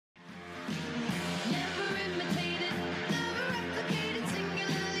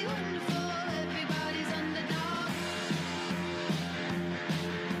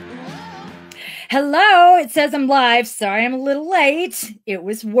Hello, it says I'm live. Sorry I'm a little late. It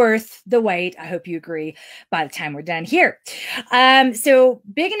was worth the wait. I hope you agree by the time we're done here. So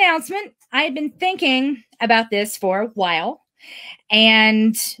big announcement. I had been thinking about this for a while,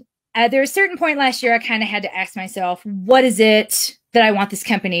 and there was a certain point last year I kind of had to ask myself, what is it that I want this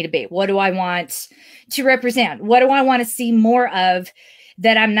company to be? What do I want to represent? What do I want to see more of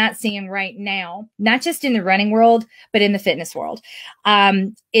that I'm not seeing right now, not just in the running world, but in the fitness world?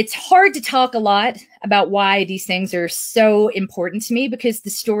 It's hard to talk a lot about why these things are so important to me because the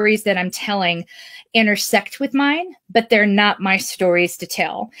stories that I'm telling intersect with mine, but they're not my stories to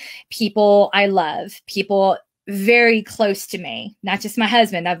tell. People I love, people very close to me, not just my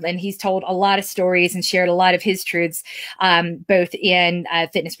husband. And he's told a lot of stories and shared a lot of his truths, both in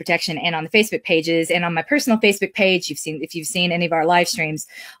fitness protection and on the Facebook pages and on my personal Facebook page. If you've seen any of our live streams,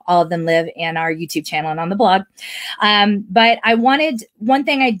 all of them live in our YouTube channel and on the blog. But one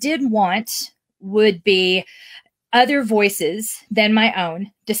thing I did want would be other voices than my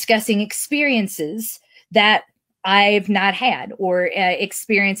own discussing experiences that I've not had, or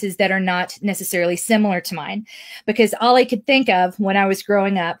experiences that are not necessarily similar to mine. Because all I could think of when I was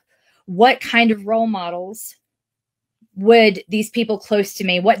growing up, what kind of role models would these people close to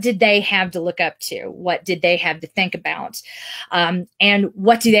me, what did they have to look up to? What did they have to think about? And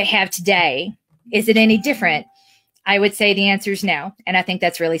what do they have today? Is it any different? I would say the answer is no. And I think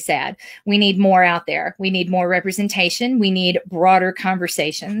that's really sad. We need more out there. We need more representation. We need broader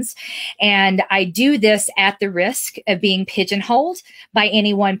conversations. And I do this at the risk of being pigeonholed by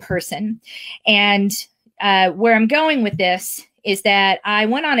any one person. And where I'm going with this is that I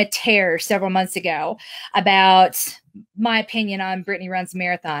went on a tear several months ago about my opinion on Brittany Runs a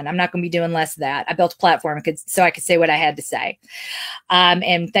Marathon. I'm not going to be doing less of that. I built a platform so I could say what I had to say.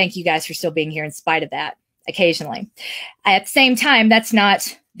 And thank you guys for still being here in spite of that. Occasionally. At the same time, that's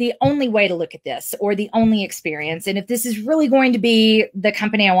not the only way to look at this or the only experience. And if this is really going to be the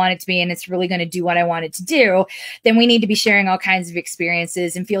company I want it to be, and it's really going to do what I want it to do, then we need to be sharing all kinds of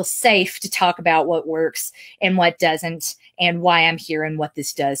experiences and feel safe to talk about what works and what doesn't, and why I'm here and what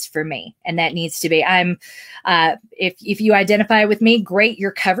this does for me. And that needs to be, if you identify with me, great,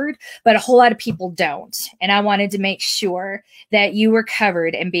 you're covered, but a whole lot of people don't. And I wanted to make sure that you were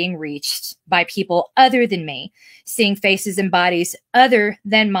covered and being reached by people other than me, seeing faces and bodies other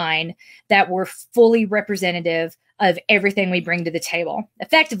than mine that were fully representative of everything we bring to the table.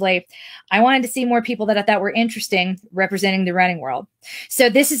 Effectively, I wanted to see more people that I thought were interesting representing the running world. So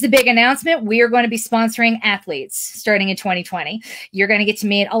this is the big announcement. We are going to be sponsoring athletes starting in 2020. You're going to get to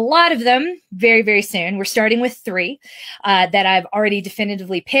meet a lot of them very, very soon. We're starting with 3 that I've already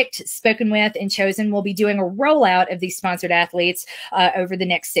definitively picked, spoken with, and chosen. We'll be doing a rollout of these sponsored athletes over the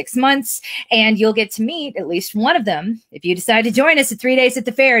next 6 months, and you'll get to meet at least one of them. If you decide to join us at 3 days at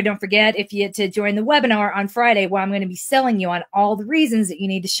the fair, don't forget to join the webinar on Friday, where I'm going to be selling you on all the reasons that you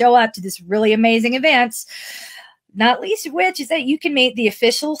need to show up to this really amazing event. Not least of which is that you can meet the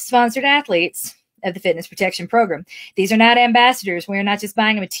official sponsored athletes of the fitness protection program. These are not ambassadors. We're not just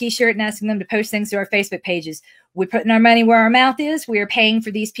buying them a t-shirt and asking them to post things to our Facebook pages. We're putting our money where our mouth is. We are paying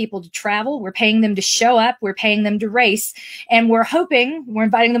for these people to travel. We're paying them to show up. We're paying them to race. And we're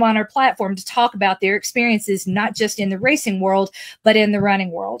inviting them on our platform to talk about their experiences, not just in the racing world, but in the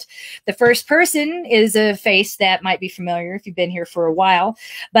running world. The first person is a face that might be familiar if you've been here for a while,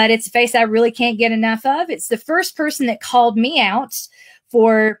 but it's a face I really can't get enough of. It's the first person that called me out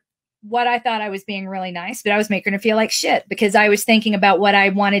for what I thought I was being really nice, but I was making her feel like shit because I was thinking about what I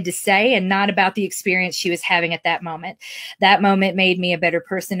wanted to say and not about the experience she was having at that moment. That moment made me a better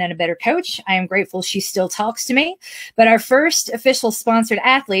person and a better coach. I am grateful she still talks to me. But our first official sponsored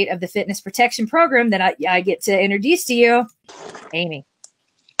athlete of the fitness protection program that I get to introduce to you, Amy.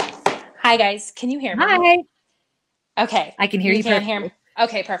 Hi, guys. Can you hear me? Hi. Okay. I can hear you can't perfectly. hear me.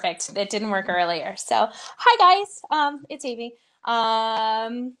 Okay, perfect. It didn't work earlier. So, hi, guys. It's Amy.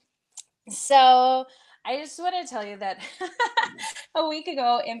 So I just want to tell you that a week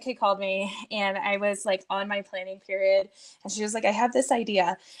ago, MK called me and I was like on my planning period and she was like, I have this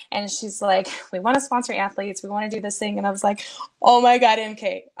idea. And she's like, we want to sponsor athletes. We want to do this thing. And I was like, oh my God,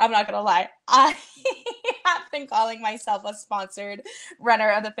 MK, I'm not going to lie. I have been calling myself a sponsored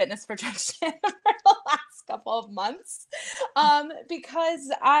runner of the fitness protection for the last couple of months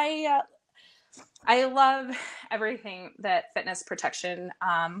because I love everything that fitness protection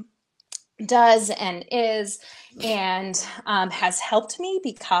does and is and has helped me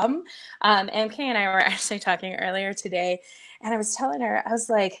become. MK and I were actually talking earlier today, and I was telling her, I was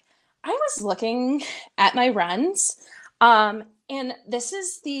like, I was looking at my runs, and this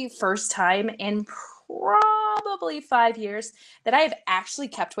is the first time in probably 5 years that I have actually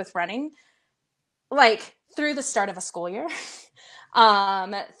kept with running like through the start of a school year,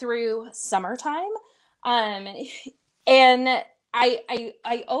 through summertime. Um, and I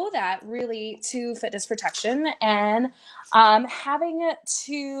owe that really to fitness protection and having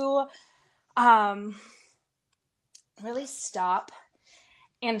to really stop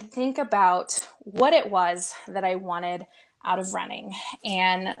and think about what it was that I wanted out of running.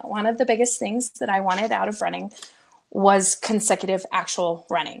 And one of the biggest things that I wanted out of running was consecutive actual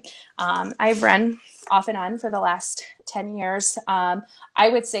running. I've run off and on for the last 10 years. I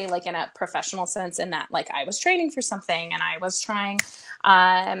would say like in a professional sense, in that like I was training for something and I was trying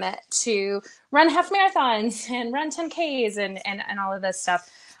to run half marathons and run 10Ks and all of this stuff.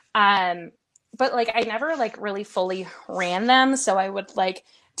 But like I never like really fully ran them. So I would like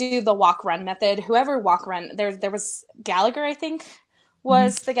do the walk run method. Whoever walk run, there was Gallagher, I think,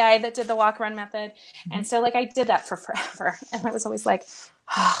 was the guy that did the walk run method. And so like I did that for forever. And I was always like,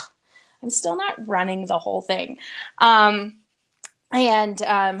 oh, I'm still not running the whole thing. You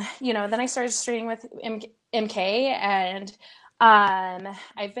know, then I started training with MK, and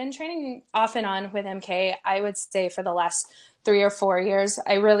I've been training off and on with MK, I would say for the last 3 or 4 years.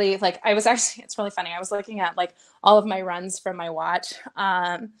 I really like, I was actually, it's really funny. I was looking at like all of my runs from my watch.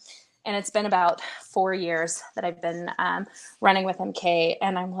 And it's been about 4 years that I've been running with MK.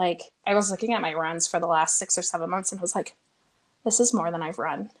 And I'm like, I was looking at my runs for the last 6 or 7 months and I was like, this is more than I've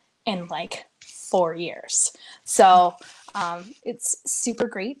run in like 4 years. So it's super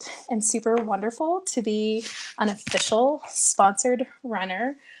great and super wonderful to be an official sponsored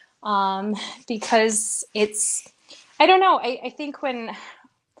runner because it's, I don't know. I think when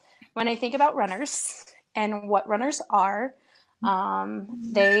I think about runners and what runners are,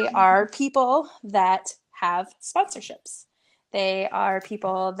 they are people that have sponsorships. They are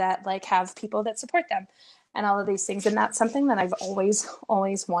people that like have people that support them and all of these things. And that's something that I've always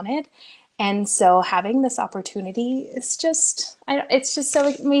wanted. And so having this opportunity is just, it's just so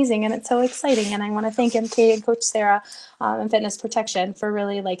amazing and it's so exciting. And I want to thank MK and Coach Sarah and Fitness Protection for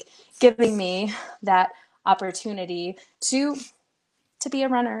really like giving me that opportunity to be a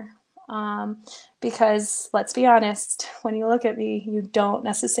runner. Because let's be honest, when you look at me, you don't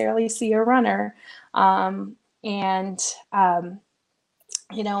necessarily see a runner. You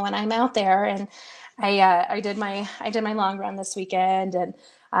know, when I'm out there and I did my long run this weekend and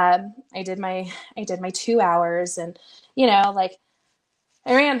I did my 2 hours and, you know, like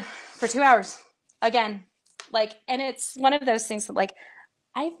I ran for 2 hours again, like, and it's one of those things that like,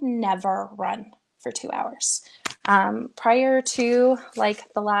 I've never run for 2 hours. Prior to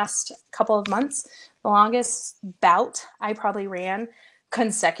like the last couple of months, the longest bout I probably ran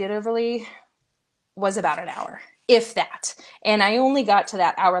consecutively was about an hour, if that. And I only got to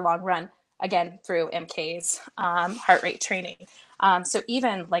that hour-long run again through MK's heart rate training. So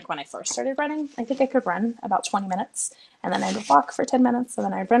even like when I first started running, I think I could run about 20 minutes and then I'd walk for 10 minutes and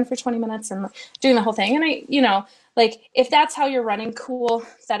then I'd run for 20 minutes and doing the whole thing. And I, you know, like if that's how you're running, cool.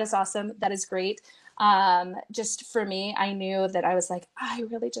 That is awesome. That is great. Just for me, I knew that I was like, I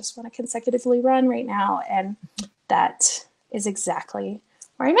really just want to consecutively run right now. And that is exactly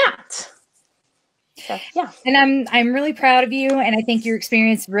where I'm at. So, yeah. And I'm really proud of you. And I think your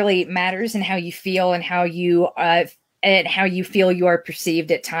experience really matters in how you feel and how you feel you are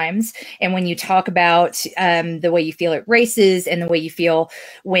perceived at times. And when you talk about the way you feel at races and the way you feel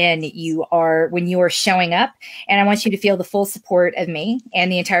when you are showing up, and I want you to feel the full support of me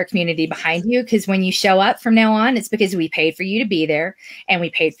and the entire community behind you. Because when you show up from now on, it's because we paid for you to be there and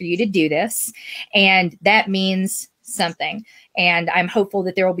we paid for you to do this. And that means something. And I'm hopeful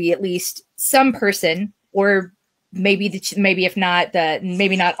that there will be at least some person, or maybe if not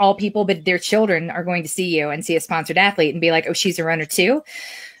maybe not all people, but their children are going to see you and see a sponsored athlete and be like, oh, she's a runner too.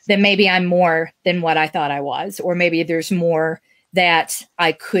 Then maybe I'm more than what I thought I was, or maybe there's more that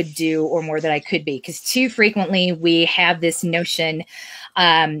I could do or more that I could be. Because too frequently we have this notion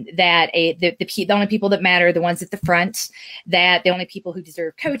that the only people that matter are the ones at the front, that the only people who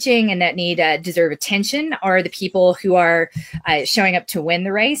deserve coaching and that deserve attention are the people who are showing up to win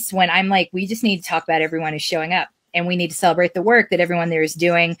the race. When I'm like, we just need to talk about everyone who's showing up. And we need to celebrate the work that everyone there is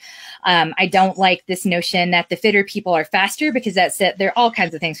doing. I don't like this notion that the fitter people are faster, because there are all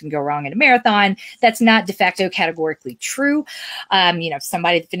kinds of things can go wrong in a marathon. That's not de facto categorically true. You know, if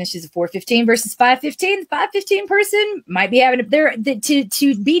somebody finishes a 4:15 versus 5:15, the 5:15 person might be having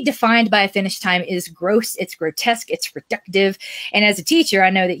to be defined by a finish time is gross. It's grotesque. It's reductive. And as a teacher, I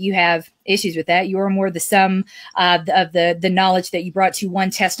know that you have issues with that. You are more the sum of the knowledge that you brought to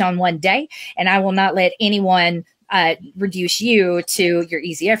one test on one day. And I will not let anyone reduce you to your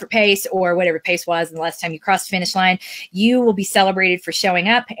easy effort pace or whatever pace was the last time you crossed the finish line. You will be celebrated for showing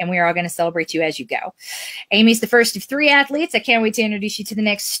up, and we are all going to celebrate you as you go. Amy's the first of 3 athletes. I can't wait to introduce you to the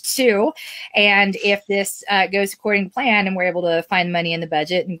next 2. And if this goes according to plan and we're able to find money in the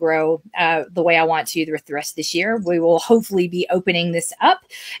budget and grow the way I want to the rest of this year, we will hopefully be opening this up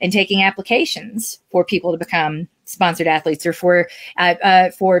and taking applications for people to become sponsored athletes, or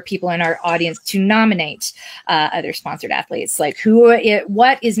for people in our audience to nominate other sponsored athletes. Like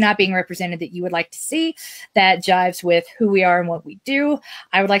what is not being represented that you would like to see that jives with who we are and what we do.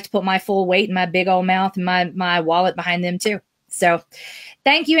 I would like to put my full weight in my big old mouth and my wallet behind them too. So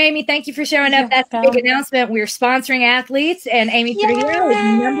thank you, Amy. Thank you for showing up. That's the big announcement. We're sponsoring athletes, and Amy Trujillo is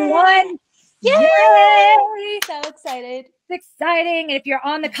 #1. Yay! So excited. Exciting. And if you're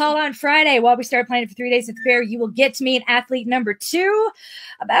on the call on Friday while we start planning for 3 days at the fair, you will get to meet athlete #2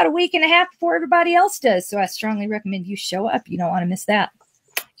 about a week and a half before everybody else does. So I strongly recommend you show up. You don't want to miss that.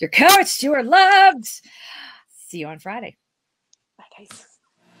 Your coach, Stuart Loved. See you on Friday. Bye, guys.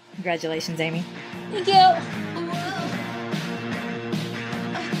 Congratulations, Amy. Thank you.